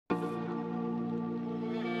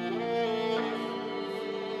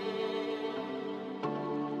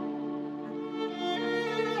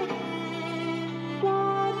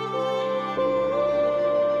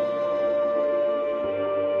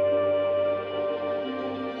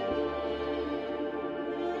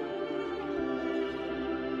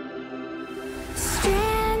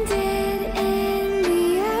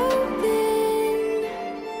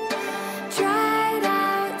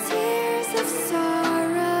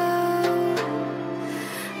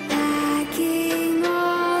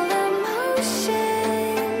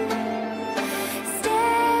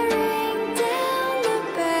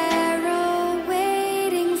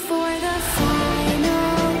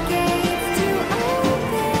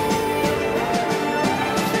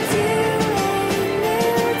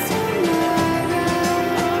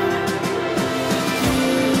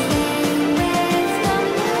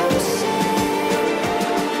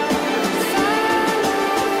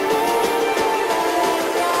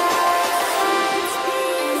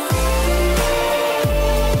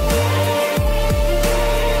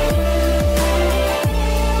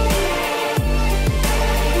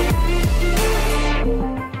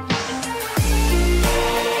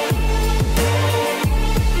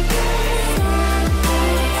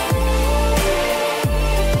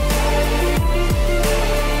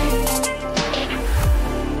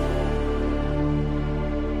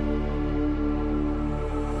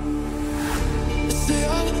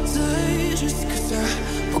just 'cause I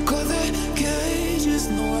broke all the cages.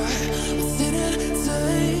 No, I didn't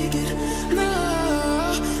take it. No,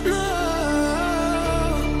 no.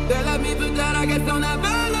 They let me put that, I guess they'll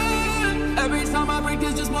never learn. Every time I break,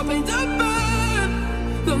 there's just more pain to burn.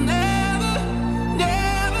 They'll never,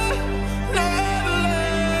 never, never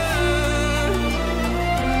learn.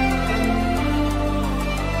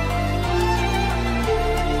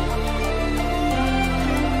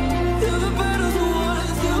 Till the battle's won,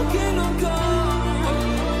 still kingdom come.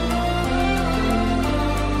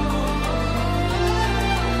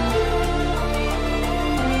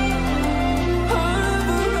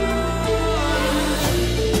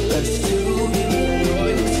 Let's do